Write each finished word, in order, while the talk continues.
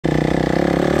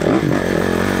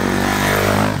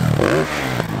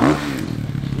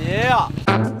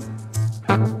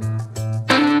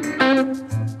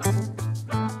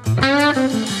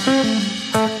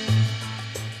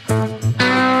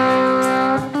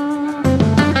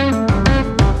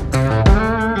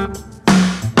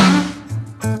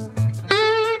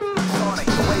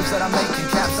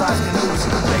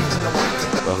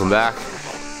back.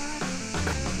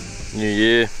 New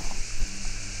year.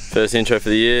 First intro for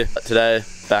the year. Today,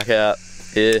 back out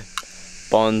here.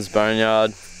 Bonds, Boneyard.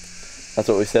 That's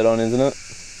what we set on, isn't it?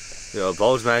 Yeah,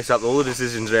 Bulge makes up all the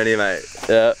decisions around here, mate.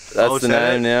 Yeah, that's the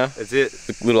name now. That's it.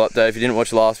 A little update. If you didn't watch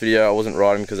the last video, I wasn't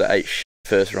riding because I ate shit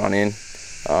first run in.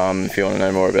 If you want to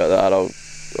know more about that, I'll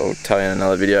tell you in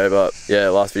another video. But yeah,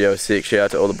 last video was sick. Shout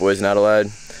out to all the boys in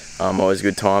Adelaide. Always a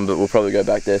good time, but we'll probably go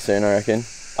back there soon, I reckon.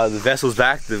 The vessel's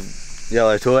back, the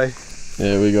yellow toy.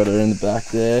 Yeah, we got her in the back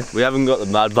there. We haven't got the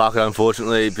mud bucket,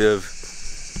 unfortunately. Bit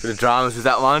of dramas with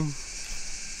that one,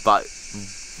 but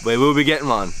we will be getting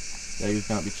one. Beggars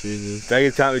can't be choosers.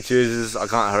 Beggars can't be choosers. I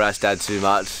can't harass Dad too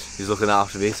much. He's looking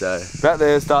after me, so. Back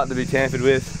there starting to be tampered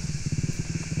with.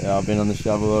 Yeah, I've been on the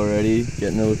shovel already,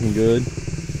 getting it looking good.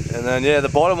 And then yeah, the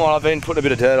bottom one, I've been putting a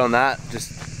bit of dirt on that,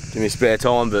 just give me spare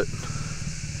time, but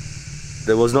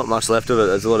there was not much left of it.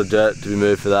 There's a lot of dirt to be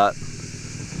moved for that.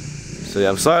 So yeah,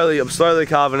 I'm slowly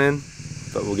carving in,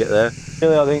 but we'll get there.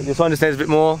 Really, I think this one just needs a bit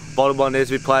more. Bottom one needs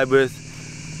to be played with.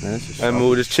 And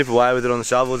we'll just chip away with it on the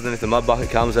shovels, and then if the mud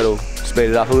bucket comes, that'll speed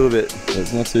it up a little bit.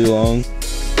 It's not too long.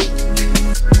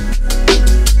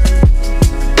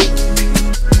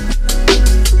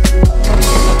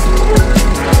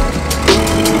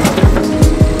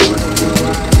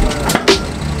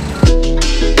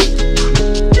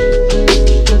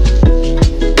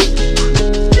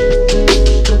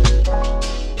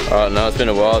 Alright, now it's been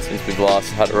a while since we've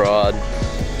last had a ride,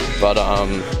 but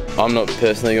I'm not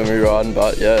personally going to be riding,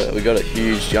 but yeah, we got a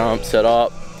huge jump set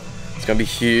up. It's going to be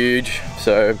huge,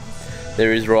 so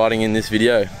there is riding in this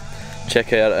video.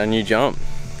 Check out our new jump.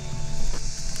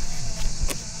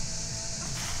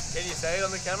 Can you see it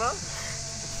on the camera?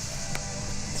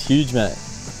 It's huge, mate.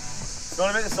 It's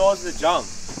not about the size of the jump,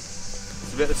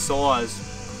 it's about the size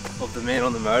of the man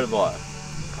on the motorbike.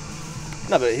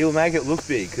 No, but he'll make it look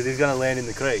big because he's going to land in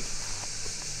the creek.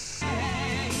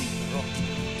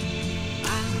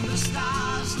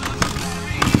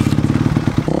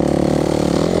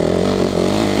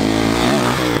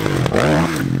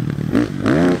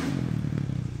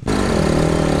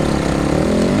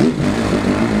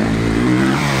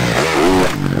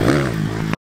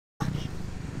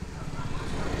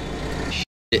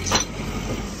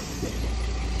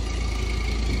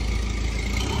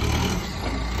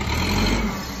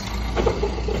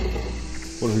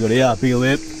 What have we got here? Bigger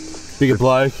lip, bigger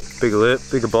bloke. Bigger lip,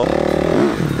 bigger bolt.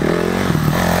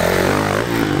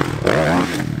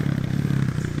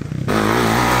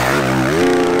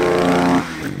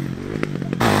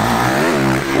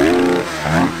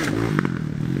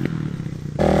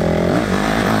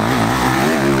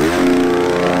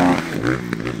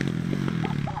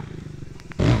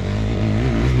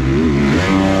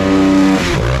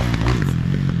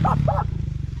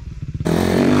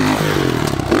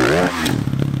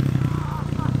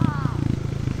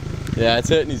 Yeah, it's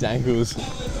hurting his ankles.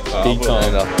 Big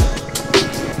time.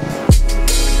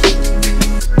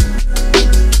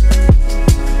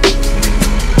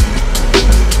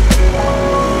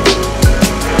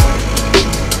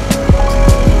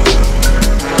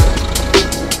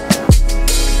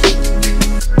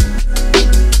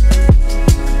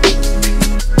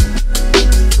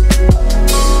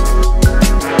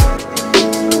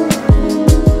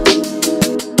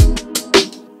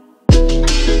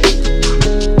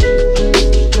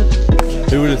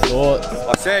 Who would have thought?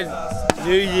 I said,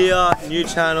 new year, new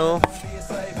channel,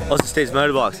 Aussie Steve's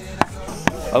Motorbikes.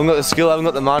 I haven't got the skill, I haven't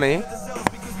got the money.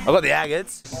 I've got the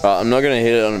agates. Right, I'm not going to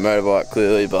hit it on a motorbike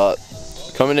clearly, but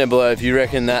comment down below if you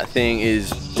reckon that thing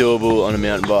is doable on a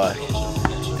mountain bike.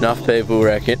 Enough people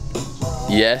reckon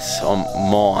yes, I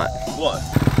might. What?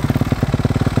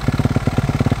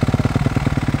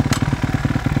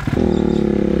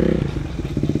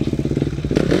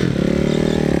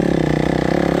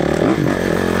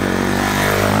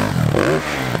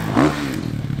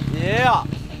 Yeah!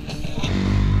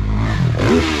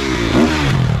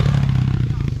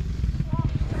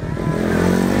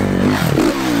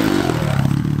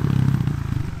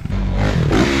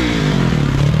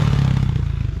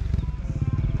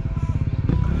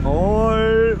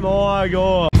 Oh my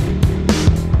god!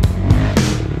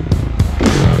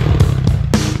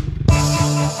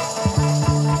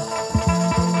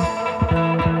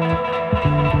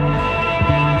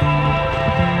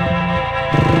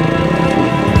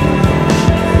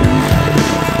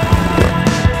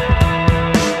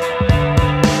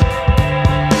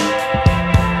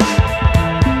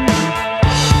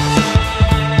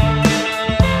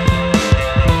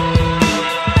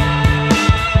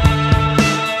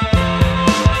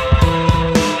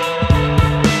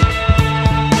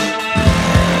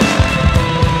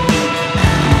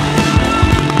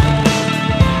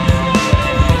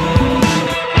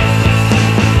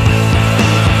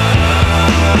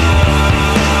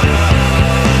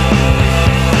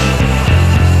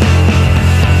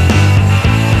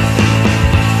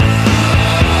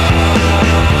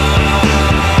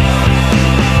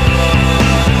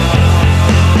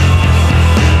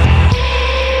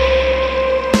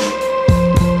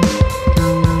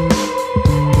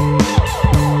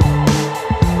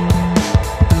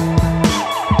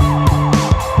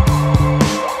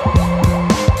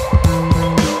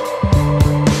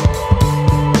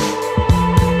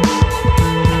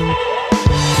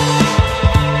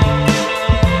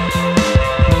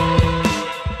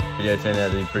 turned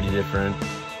out to be pretty different.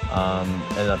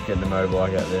 Ended up getting a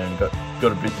motorbike out there and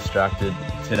got a bit distracted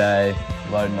today,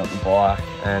 loading up the bike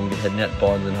and heading out to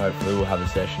Bonds, and hopefully we'll have a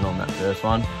session on that first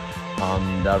one.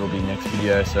 That'll be next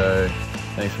video, so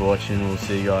thanks for watching. We'll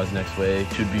see you guys next week.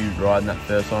 Should be riding that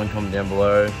first one. Comment down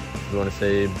below if you want to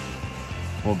see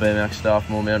more BMX stuff,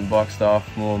 more mountain bike stuff,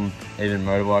 more even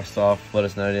motorbike stuff. Let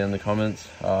us know down in the comments.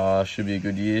 Should be a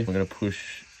good year. We're going to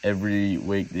push every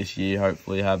week this year,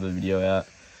 hopefully have a video out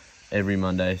every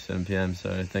Monday 7 PM.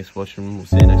 So thanks for watching. We'll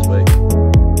see you next week.